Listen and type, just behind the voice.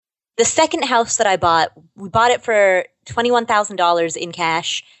The second house that I bought, we bought it for $21,000 in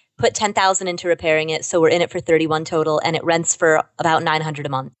cash, put $10,000 into repairing it, so we're in it for $31,000 total, and it rents for about $900 a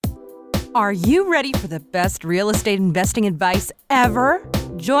month. Are you ready for the best real estate investing advice ever?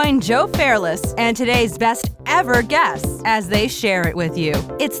 Join Joe Fairless and today's best ever guests as they share it with you.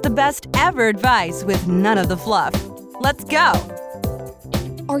 It's the best ever advice with none of the fluff. Let's go.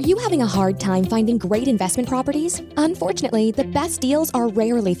 Are you having a hard time finding great investment properties? Unfortunately, the best deals are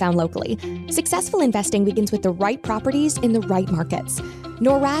rarely found locally. Successful investing begins with the right properties in the right markets.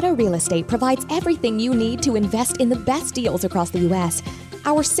 Norada Real Estate provides everything you need to invest in the best deals across the U.S.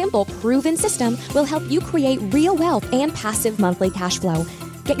 Our simple, proven system will help you create real wealth and passive monthly cash flow.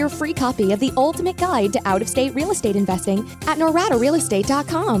 Get your free copy of the ultimate guide to out-of-state real estate investing at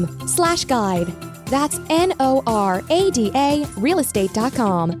noradarealestate.com/guide. That's NORADA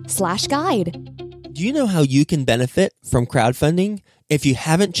realestate.com/guide. Do you know how you can benefit from crowdfunding? If you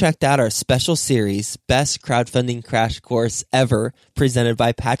haven't checked out our special series, Best Crowdfunding Crash Course Ever, presented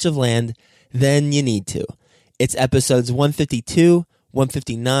by Patch of Land, then you need to. It's episodes 152,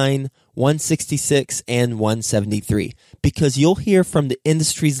 159, 166, and 173, because you'll hear from the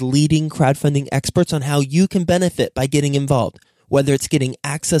industry's leading crowdfunding experts on how you can benefit by getting involved, whether it's getting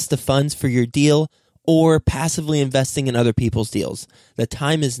access to funds for your deal or passively investing in other people's deals. The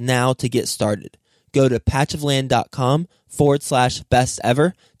time is now to get started. Go to patchofland.com/best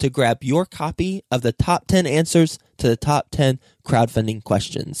ever to grab your copy of the top 10 answers to the top 10 crowdfunding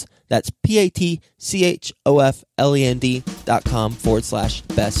questions. That's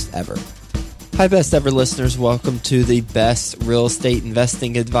patchofland.com/best ever. Hi, best ever listeners. Welcome to the best real estate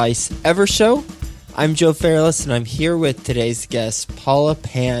investing advice ever show. I'm Joe Fairless, and I'm here with today's guest, Paula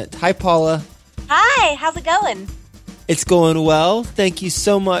Pant. Hi, Paula. Hi, how's it going? It's going well. Thank you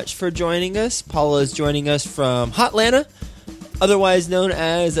so much for joining us. Paula is joining us from Hotlanta, otherwise known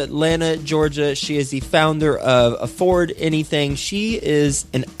as Atlanta, Georgia. She is the founder of Afford Anything. She is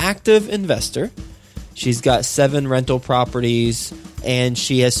an active investor. She's got 7 rental properties, and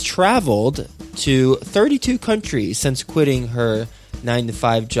she has traveled to 32 countries since quitting her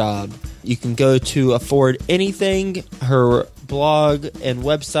 9-to-5 job. You can go to Afford Anything, her blog and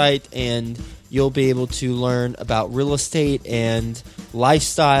website, and you'll be able to learn about real estate and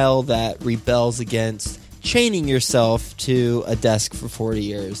lifestyle that rebels against chaining yourself to a desk for 40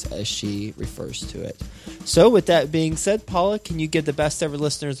 years, as she refers to it. So with that being said, Paula, can you give the best ever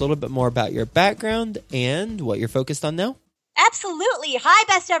listeners a little bit more about your background and what you're focused on now? Absolutely. Hi,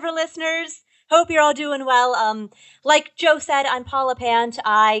 best ever listeners. Hope you're all doing well. Like Joe said, I'm Paula Pant.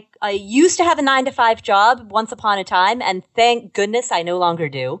 I used to have a 9-to-5 job once upon a time, and thank goodness I no longer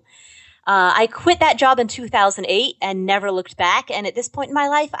do. I quit that job in 2008 and never looked back. And at this point in my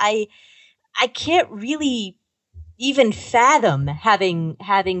life, I can't really even fathom having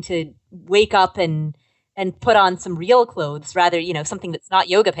to wake up and put on some real clothes, rather, something that's not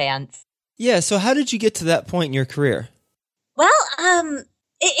yoga pants. Yeah. So how did you get to that point in your career? Well,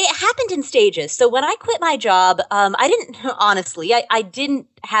 it happened in stages. So when I quit my job, I didn't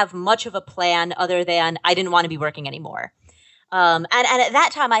have much of a plan other than I didn't want to be working anymore. And at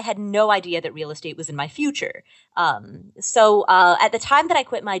that time, I had no idea that real estate was in my future. So at the time that I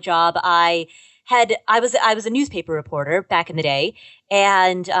quit my job, I was a newspaper reporter back in the day,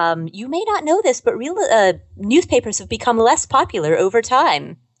 and you may not know this, but newspapers have become less popular over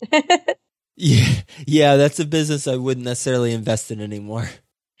time. Yeah, that's a business I wouldn't necessarily invest in anymore.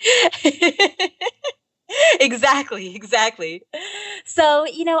 Exactly. So,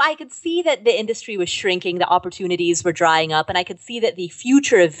 I could see that the industry was shrinking, the opportunities were drying up, and I could see that the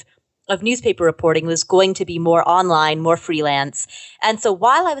future of newspaper reporting was going to be more online, more freelance. And so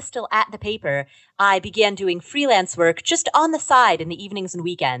while I was still at the paper, I began doing freelance work just on the side in the evenings and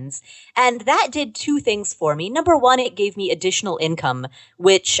weekends. And that did 2 things for me. Number one, it gave me additional income,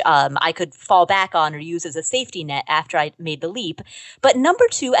 which I could fall back on or use as a safety net after I made the leap. But number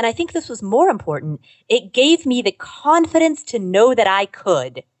 2, and I think this was more important, it gave me the confidence to know that I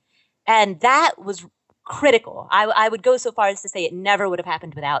could. And that was critical. I would go so far as to say it never would have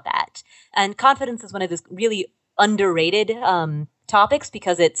happened without that. And confidence is one of those really underrated topics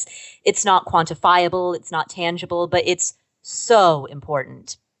because it's not quantifiable, it's not tangible, but it's so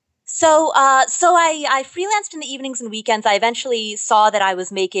important. So I freelanced in the evenings and weekends. I eventually saw that I was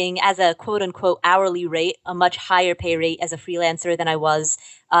making, as a quote unquote hourly rate, a much higher pay rate as a freelancer than I was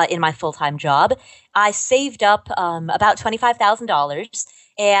in my full-time job. I saved up about $25,000.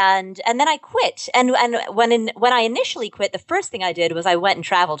 And then I quit. And when I initially quit, the first thing I did was I went and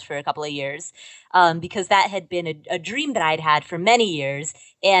traveled for a couple of years, because that had been a dream that I'd had for many years,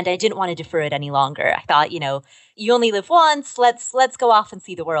 and I didn't want to defer it any longer. I thought, you only live once. Let's go off and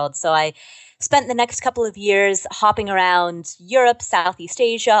see the world. So I spent the next couple of years hopping around Europe, Southeast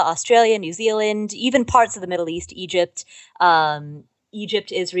Asia, Australia, New Zealand, even parts of the Middle East, Egypt,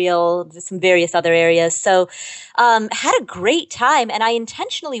 Israel, some various other areas. So had a great time. And I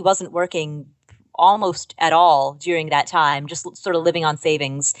intentionally wasn't working almost at all during that time, just sort of living on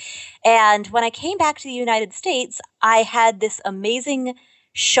savings. And when I came back to the United States, I had this amazing,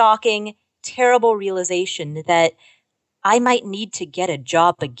 shocking, terrible realization that I might need to get a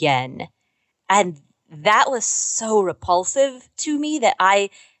job again. And that was so repulsive to me that I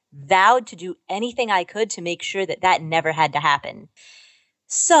vowed to do anything I could to make sure that never had to happen.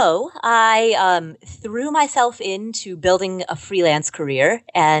 So I threw myself into building a freelance career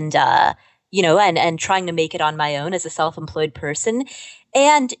and trying to make it on my own as a self-employed person.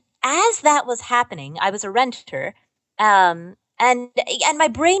 And as that was happening, I was a renter, and my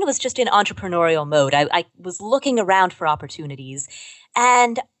brain was just in entrepreneurial mode. I was looking around for opportunities,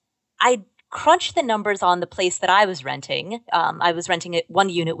 and I crunched the numbers on the place that I was renting. I was renting one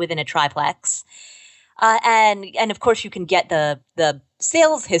unit within a triplex. And of course, you can get the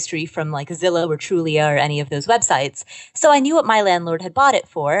sales history from like Zillow or Trulia or any of those websites. So I knew what my landlord had bought it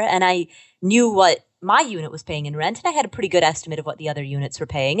for, and I knew what my unit was paying in rent, and I had a pretty good estimate of what the other units were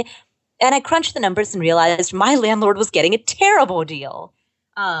paying. And I crunched the numbers and realized my landlord was getting a terrible deal,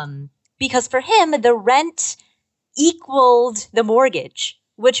 because for him, the rent equaled the mortgage,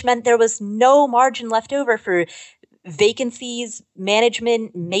 which meant there was no margin left over for vacancies,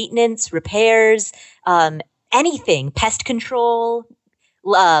 management, maintenance, repairs, anything, pest control,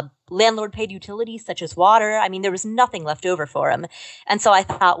 landlord paid utilities such as water. I mean, there was nothing left over for him. And so I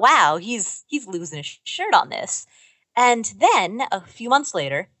thought, wow, he's losing his shirt on this. And then a few months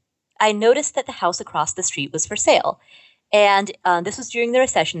later, I noticed that the house across the street was for sale. And this was during the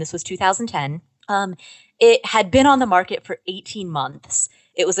recession. This was 2010. It had been on the market for 18 months.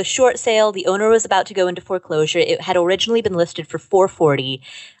 It was a short sale. The owner was about to go into foreclosure. It had originally been listed for $440.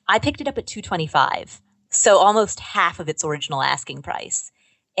 I picked it up at $225, so almost half of its original asking price.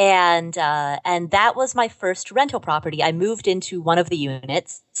 And that was my first rental property. I moved into one of the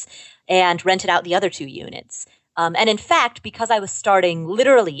units and rented out the other two units. And in fact, because I was starting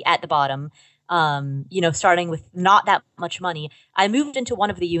literally at the bottom, starting with not that much money, I moved into one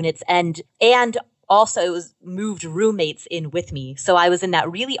of the units and also moved roommates in with me. So I was in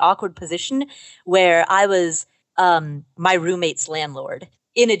that really awkward position where I was my roommate's landlord,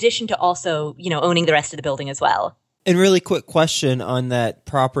 in addition to also, owning the rest of the building as well. And really quick question on that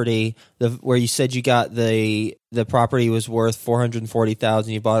property, where you said you got the property was worth $440,000,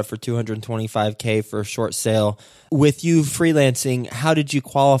 you bought it for $225K for a short sale. With you freelancing, how did you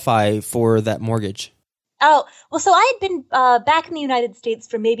qualify for that mortgage? Oh, well, so I had been back in the United States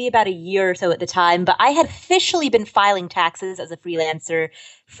for maybe about a year or so at the time, but I had officially been filing taxes as a freelancer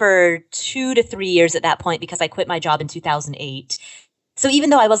for 2 to 3 years at that point because I quit my job in 2008. So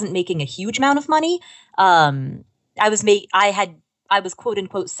even though I wasn't making a huge amount of money, I was quote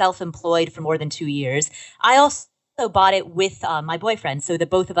unquote self-employed for more than 2 years. I also bought it with my boyfriend, so the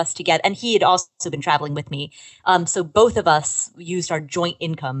both of us together, and he had also been traveling with me. So both of us used our joint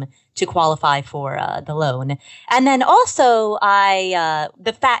income to qualify for the loan. And then also,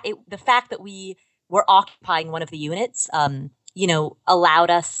 the fact that we were occupying one of the units, allowed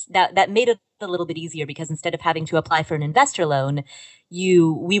us that made it a little bit easier because instead of having to apply for an investor loan,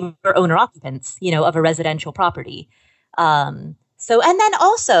 we were owner occupants, of a residential property. So, and then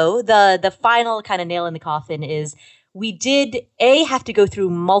also the final kind of nail in the coffin is we did have to go through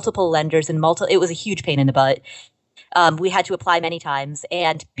multiple lenders and it was a huge pain in the butt. We had to apply many times,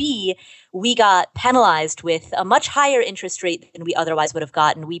 and B, we got penalized with a much higher interest rate than we otherwise would have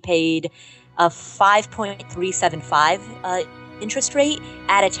gotten. We paid a 5.375 interest rate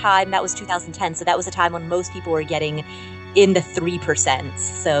at a time, that was 2010. So that was a time when most people were getting in the 3%.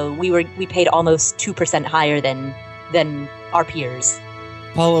 So we paid almost 2% higher than our peers.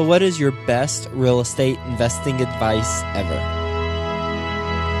 Paula, what is your best real estate investing advice ever?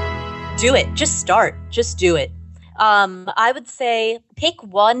 Do it. Just start. Just do it. I would say pick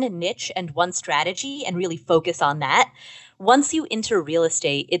one niche and one strategy and really focus on that. Once you enter real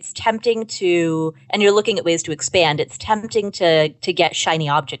estate, it's tempting to, and you're looking at ways to expand, it's tempting to get shiny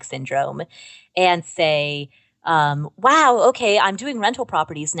object syndrome and say, wow, okay, I'm doing rental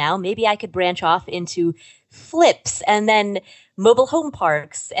properties now. Maybe I could branch off into flips and then mobile home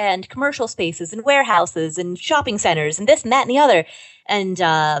parks and commercial spaces and warehouses and shopping centers and this and that and the other. And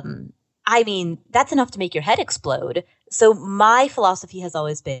I mean, that's enough to make your head explode. So my philosophy has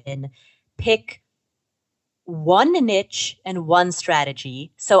always been pick one niche and one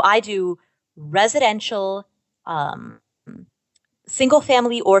strategy. So I do residential, single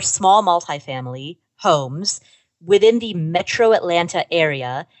family or small multifamily homes within the metro Atlanta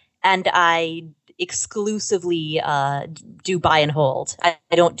area. And I exclusively do buy and hold. I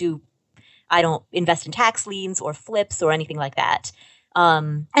don't invest in tax liens or flips or anything like that.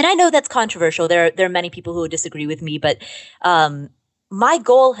 And I know that's controversial. There are many people who would disagree with me, but my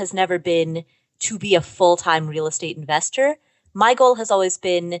goal has never been to be a full-time real estate investor. My goal has always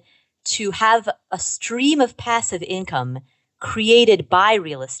been to have a stream of passive income created by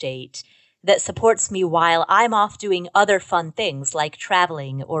real estate that supports me while I'm off doing other fun things like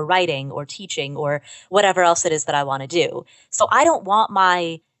traveling or writing or teaching or whatever else it is that I want to do. So I don't want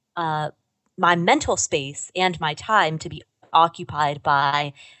my mental space and my time to be occupied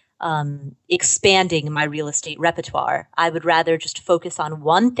by expanding my real estate repertoire. I would rather just focus on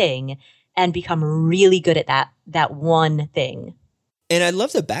one thing and become really good at that one thing. And I'd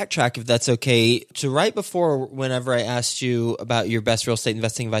love to backtrack, if that's okay, to right before whenever I asked you about your best real estate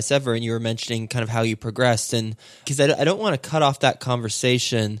investing advice ever, and you were mentioning kind of how you progressed. And because I don't want to cut off that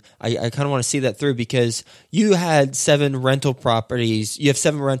conversation, I kind of want to see that through, because you had 7 rental properties. You have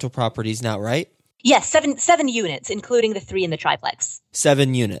 7 rental properties now, right? Yes, seven units, including the 3 in the triplex.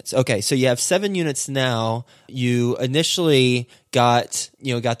 7 units. Okay, so you have 7 units now. You initially got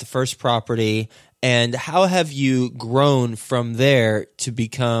the first property. And how have you grown from there to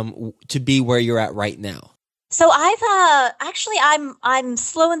be where you're at right now? So I'm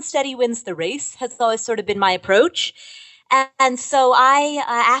slow and steady wins the race has always sort of been my approach. And so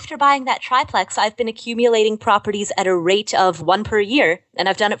after buying that triplex, I've been accumulating properties at a rate of 1 per year, and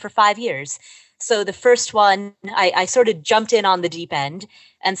I've done it for 5 years. So the first one, I sort of jumped in on the deep end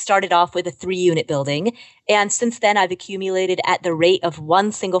and started off with a 3-unit building. And since then, I've accumulated at the rate of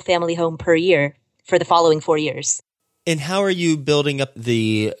 1 single family home per year for the following 4 years. And how are you building up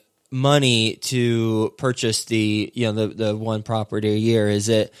the money to purchase the one property a year? Is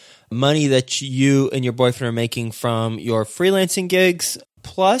it money that you and your boyfriend are making from your freelancing gigs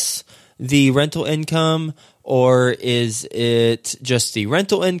plus the rental income, or is it just the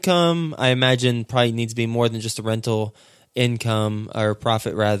rental income? I imagine probably needs to be more than just the rental income or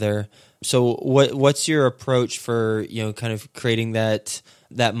profit rather. So what's your approach for, kind of creating that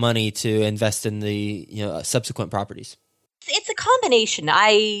money to invest in the subsequent properties? It's a combination.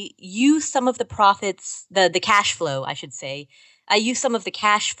 I use some of the profits, the cash flow, I should say. I use some of the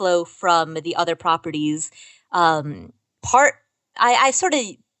cash flow from the other properties. I sort of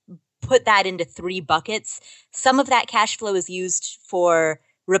put that into 3 buckets. Some of that cash flow is used for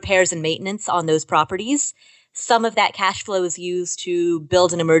repairs and maintenance on those properties. Some of that cash flow is used to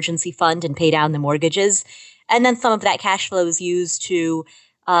build an emergency fund and pay down the mortgages. And then some of that cash flow is used to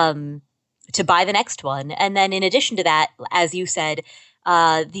buy the next one. And then in addition to that, as you said,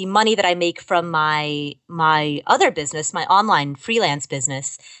 the money that I make from my other business, my online freelance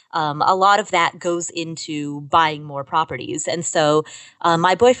business, a lot of that goes into buying more properties. And so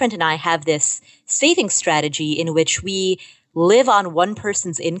my boyfriend and I have this saving strategy in which we live on one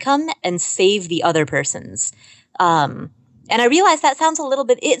person's income and save the other person's. And I realize that sounds a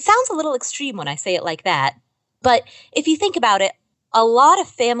little extreme when I say it like that. But if you think about it, a lot of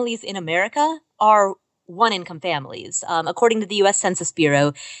families in America are one-income families. According to the U.S. Census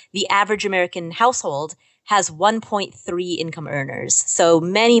Bureau, the average American household has 1.3 income earners. So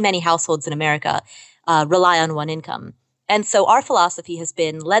many, many households in America rely on one income. And so our philosophy has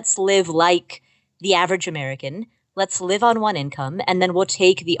been, let's live like the average American. Let's live on one income, and then we'll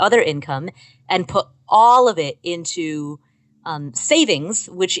take the other income and put all of it into savings,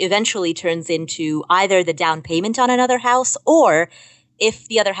 which eventually turns into either the down payment on another house, or if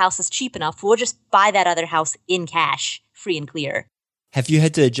the other house is cheap enough, we'll just buy that other house in cash, free and clear. Have you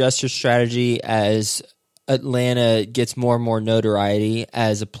had to adjust your strategy as Atlanta gets more and more notoriety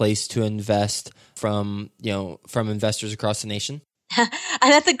as a place to invest from investors across the nation?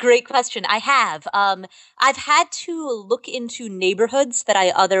 That's a great question. I have. I've had to look into neighborhoods that I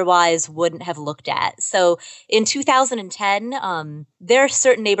otherwise wouldn't have looked at. So in 2010, there are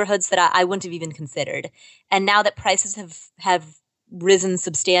certain neighborhoods that I wouldn't have even considered. And now that prices have risen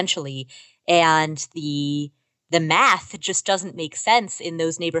substantially and the math just doesn't make sense in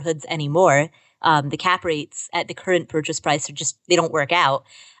those neighborhoods anymore, the cap rates at the current purchase price they don't work out.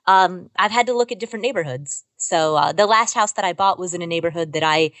 I've had to look at different neighborhoods. So the last house that I bought was in a neighborhood that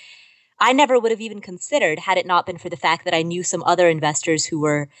I I never would have even considered had it not been for the fact that I knew some other investors who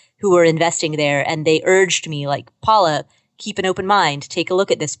were investing there, and they urged me, like, Paula, keep an open mind, take a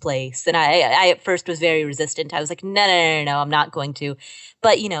look at this place. And I at first was very resistant. I was like, no, I'm not going to.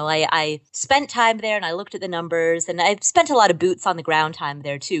 But, I spent time there and I looked at the numbers, and I spent a lot of boots on the ground time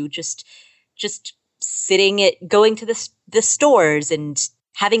there too, just going to the stores and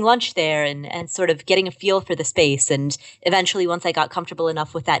having lunch there and sort of getting a feel for the space. And eventually, once I got comfortable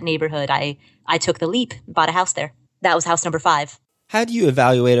enough with that neighborhood, I took the leap, bought a house there. That was house number 5. How do you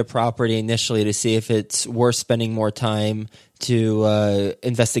evaluate a property initially to see if it's worth spending more time to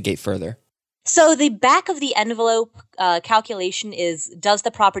investigate further? So the back of the envelope calculation is, does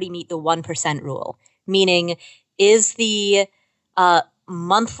the property meet the 1% rule? Meaning, is the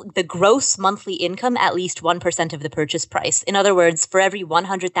gross monthly income at least 1% of the purchase price? In other words, for every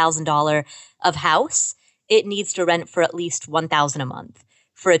 $100,000 of house, it needs to rent for at least $1,000 a month.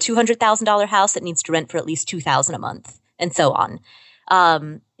 For a $200,000 house, it needs to rent for at least $2,000 a month, and so on.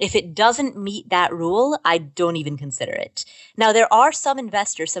 If it doesn't meet that rule, I don't even consider it. Now, there are some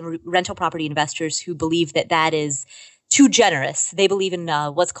investors, some rental property investors, who believe that is too generous. They believe in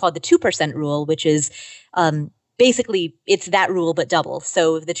what's called the 2% rule, which is basically it's that rule but double.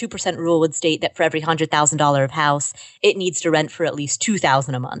 So the 2% rule would state that for every $100,000 of house, it needs to rent for at least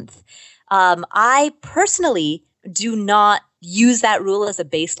 $2,000 a month. I personally do not use that rule as a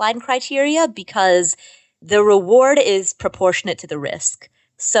baseline criteria because the reward is proportionate to the risk.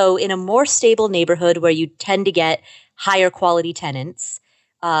 So in a more stable neighborhood where you tend to get higher quality tenants,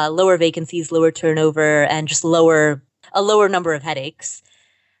 lower vacancies, lower turnover, and just a lower number of headaches,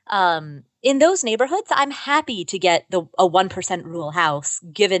 in those neighborhoods, I'm happy to get a 1% rule house,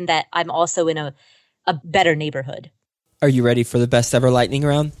 given that I'm also in a better neighborhood. Are you ready for the best ever lightning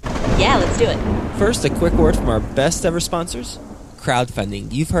round? Yeah, let's do it. First, a quick word from our best ever sponsors.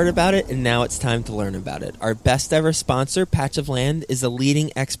 Crowdfunding. You've heard about it, and now it's time to learn about it. Our best ever sponsor, Patch of Land, is a leading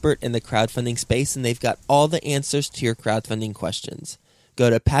expert in the crowdfunding space, and they've got all the answers to your crowdfunding questions.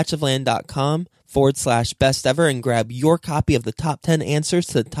 Go to patchofland.com/best ever and grab your copy of the top 10 answers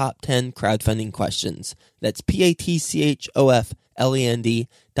to the top 10 crowdfunding questions. That's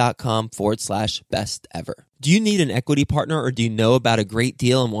patchofland.com/best ever. Do you need an equity partner, or do you know about a great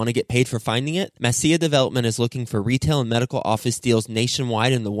deal and want to get paid for finding it? Macia Development is looking for retail and medical office deals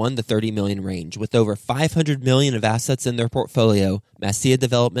nationwide in the 1 to 30 million range. With over 500 million of assets in their portfolio, Macia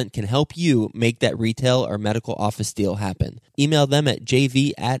Development can help you make that retail or medical office deal happen. Email them at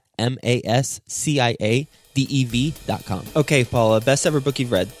jv@masciadev.com. Okay, Paula, best ever book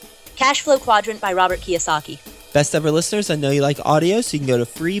you've read. Cash Flow Quadrant by Robert Kiyosaki. Best Ever listeners, I know you like audio, so you can go to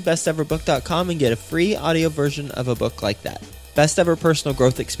freebesteverbook.com and get a free audio version of a book like that. Best Ever personal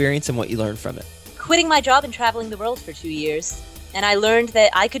growth experience and what you learned from it. Quitting my job and traveling the world for 2 years. And I learned that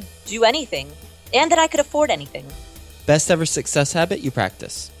I could do anything and that I could afford anything. Best Ever success habit you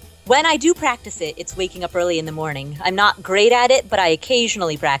practice. When I do practice it, it's waking up early in the morning. I'm not great at it, but I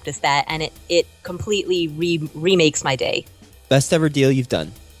occasionally practice that, and it completely remakes my day. Best Ever deal you've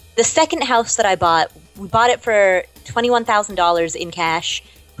done. The second house that I bought, we bought it for $21,000 in cash,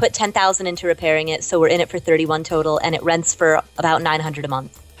 put $10,000 into repairing it, so we're in it for $31,000 total, and it rents for about $900 a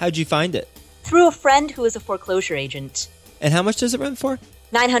month. How'd you find it? Through a friend who is a foreclosure agent. And how much does it rent for?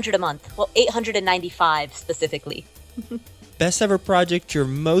 $900 a month. Well, $895 specifically. Best Ever project you're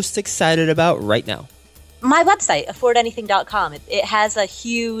most excited about right now. My website, affordanything.com. It has a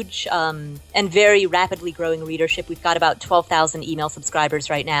huge and very rapidly growing readership. We've got about 12,000 email subscribers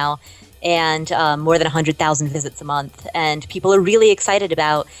right now, and more than 100,000 visits a month. And people are really excited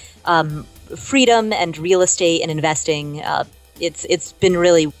about freedom and real estate and investing. It's been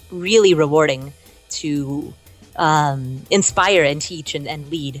really, really rewarding to inspire and teach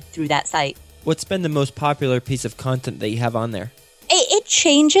and lead through that site. What's been the most popular piece of content that you have on there? It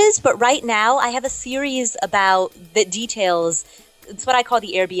changes, but right now I have a series that details, it's what I call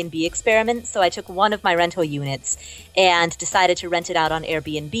the Airbnb experiment. So I took one of my rental units and decided to rent it out on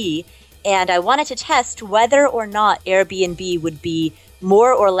Airbnb. And I wanted to test whether or not Airbnb would be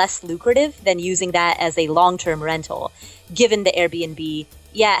more or less lucrative than using that as a long-term rental, given the Airbnb,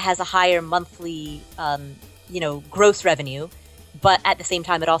 it has a higher monthly, gross revenue. But at the same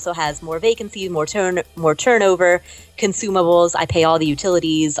time, it also has more vacancies, more turnover, consumables. I pay all the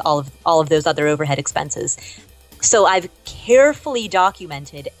utilities, all of those other overhead expenses. So I've carefully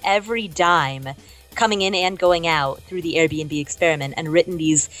documented every dime coming in and going out through the Airbnb experiment and written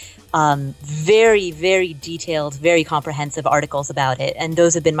these very, very detailed, very comprehensive articles about it. And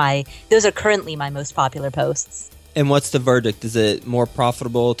those are currently my most popular posts. And what's the verdict? Is it more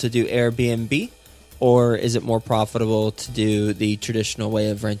profitable to do Airbnb or is it more profitable to do the traditional way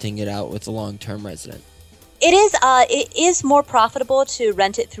of renting it out with a long-term resident? It is more profitable to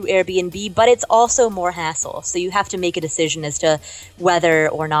rent it through Airbnb, but it's also more hassle. So you have to make a decision as to whether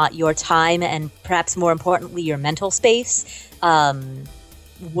or not your time and perhaps more importantly your mental space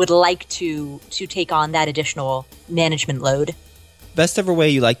would like to take on that additional management load. Best ever way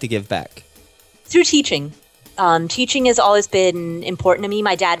you like to give back? Through teaching. Teaching has always been important to me.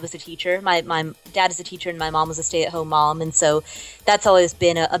 My dad was a teacher. My dad is a teacher and my mom was a stay-at-home mom. And so that's always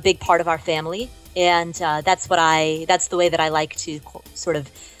been a big part of our family. And that's the way that I like to sort of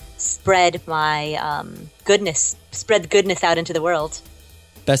spread my spread the goodness out into the world.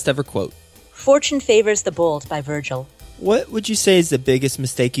 Best ever quote? Fortune favors the bold by Virgil. What would you say is the biggest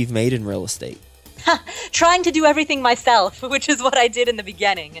mistake you've made in real estate? Trying to do everything myself, which is what I did in the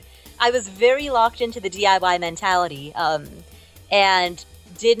beginning. I was very locked into the DIY mentality and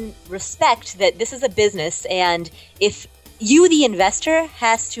didn't respect that this is a business, and if you, the investor,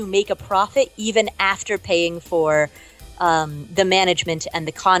 has to make a profit even after paying for the management and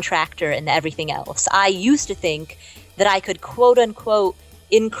the contractor and everything else. I used to think that I could, quote unquote,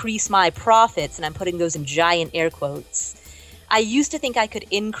 increase my profits, and I'm putting those in giant air quotes. I used to think I could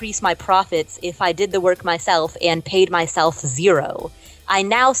increase my profits if I did the work myself and paid myself zero. I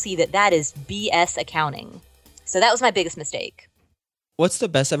now see that that is BS accounting. So that was my biggest mistake. What's the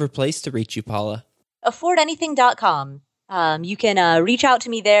best ever place to reach you, Paula? AffordAnything.com. You can reach out to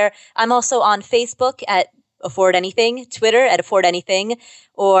me there. I'm also on Facebook at Afford Anything, Twitter at Afford Anything,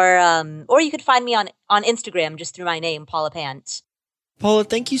 or you could find me on Instagram just through my name, Paula Pant. Paula,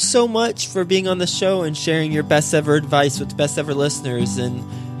 thank you so much for being on the show and sharing your best ever advice with the best ever listeners. And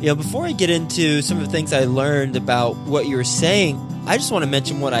before I get into some of the things I learned about what you were saying, I just want to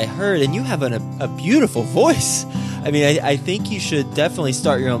mention what I heard. And you have a beautiful voice. I mean, I think you should definitely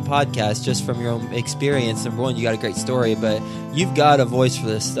start your own podcast just from your own experience. Number one, you got a great story, but you've got a voice for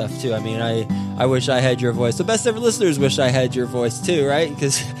this stuff too. I mean, I wish I had your voice. The best ever listeners wish I had your voice too, right?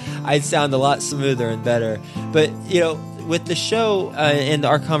 Because I'd sound a lot smoother and better. But, with the show and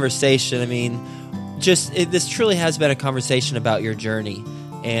our conversation, I mean, this truly has been a conversation about your journey.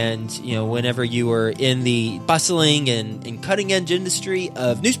 And, whenever you were in the bustling and cutting edge industry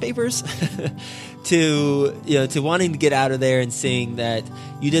of newspapers to wanting to get out of there and seeing that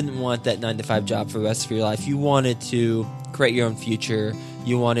you didn't want that 9-to-5 job for the rest of your life. You wanted to create your own future.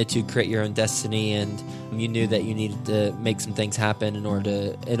 You wanted to create your own destiny, and you knew that you needed to make some things happen in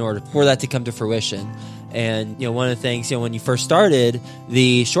order for that to come to fruition. And, one of the things, when you first started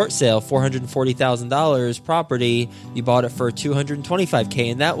the short sale, $440,000 property, you bought it for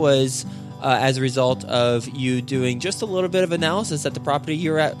 $225K. And that was as a result of you doing just a little bit of analysis at the property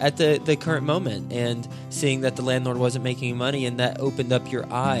you're at the current moment and seeing that the landlord wasn't making money. And that opened up your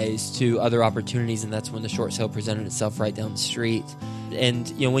eyes to other opportunities. And that's when the short sale presented itself right down the street. And,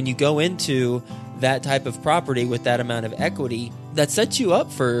 when you go into that type of property with that amount of equity, that sets you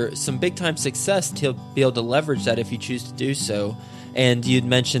up for some big time success to be able to leverage that if you choose to do so. And you'd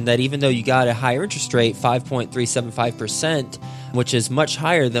mentioned that even though you got a higher interest rate, 5.375%, which is much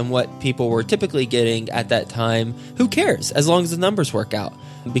higher than what people were typically getting at that time, who cares as long as the numbers work out?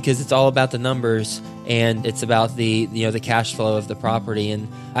 Because it's all about the numbers and it's about the cash flow of the property.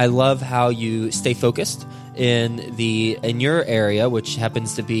 And I love how you stay focused in your area, which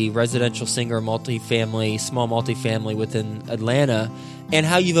happens to be residential, single, multifamily, small multifamily within Atlanta, and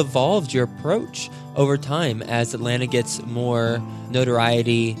how you've evolved your approach over time as Atlanta gets more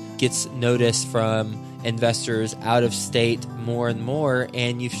notoriety, gets noticed from investors out of state more and more,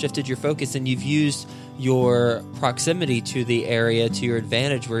 and you've shifted your focus and you've used your proximity to the area to your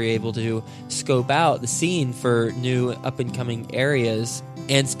advantage, where you're able to scope out the scene for new up-and-coming areas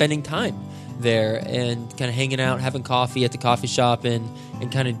and spending time there and kind of hanging out, having coffee at the coffee shop and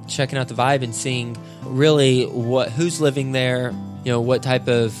kind of checking out the vibe and seeing really who's living there, what type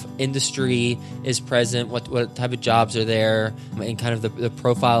of industry is present, what type of jobs are there, and kind of the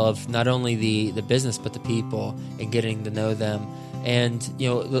profile of not only the business but the people and getting to know them. And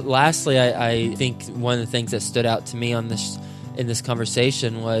lastly, I think one of the things that stood out to me in this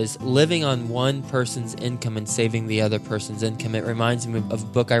conversation was living on one person's income and saving the other person's income. It reminds me of a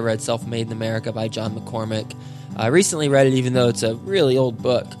book I read, Self-Made in America by John McCormick. I recently read it, even though it's a really old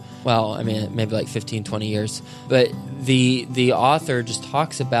book. Well, I mean, maybe like 15, 20 years. But the author just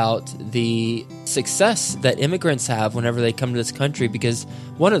talks about the success that immigrants have whenever they come to this country, because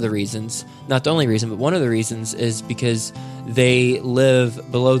one of the reasons, not the only reason, but one of the reasons is because they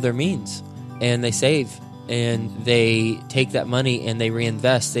live below their means and they save. And they take that money and they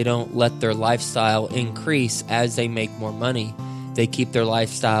reinvest. They don't let their lifestyle increase as they make more money. They keep their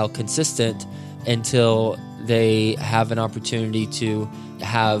lifestyle consistent until they have an opportunity to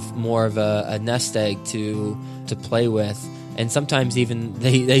have more of a nest egg to play with. And sometimes even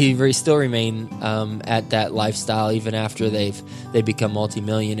they still remain at that lifestyle even after they become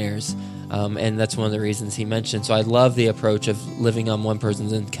multimillionaires. And that's one of the reasons he mentioned. So I love the approach of living on one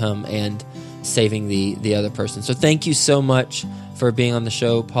person's income and saving the other person. So thank you so much for being on the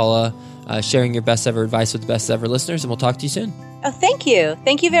show, Paula, sharing your best ever advice with the best ever listeners, and we'll talk to you soon. Oh, thank you.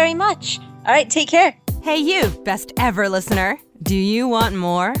 Thank you very much. All right, take care. Hey, you, best ever listener. Do you want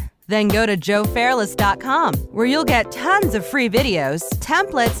more? Then go to joefairless.com, where you'll get tons of free videos,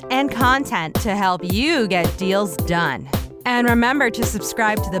 templates, and content to help you get deals done. And remember to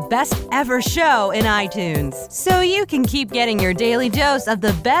subscribe to the Best Ever Show in iTunes so you can keep getting your daily dose of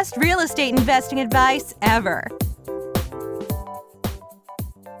the best real estate investing advice ever.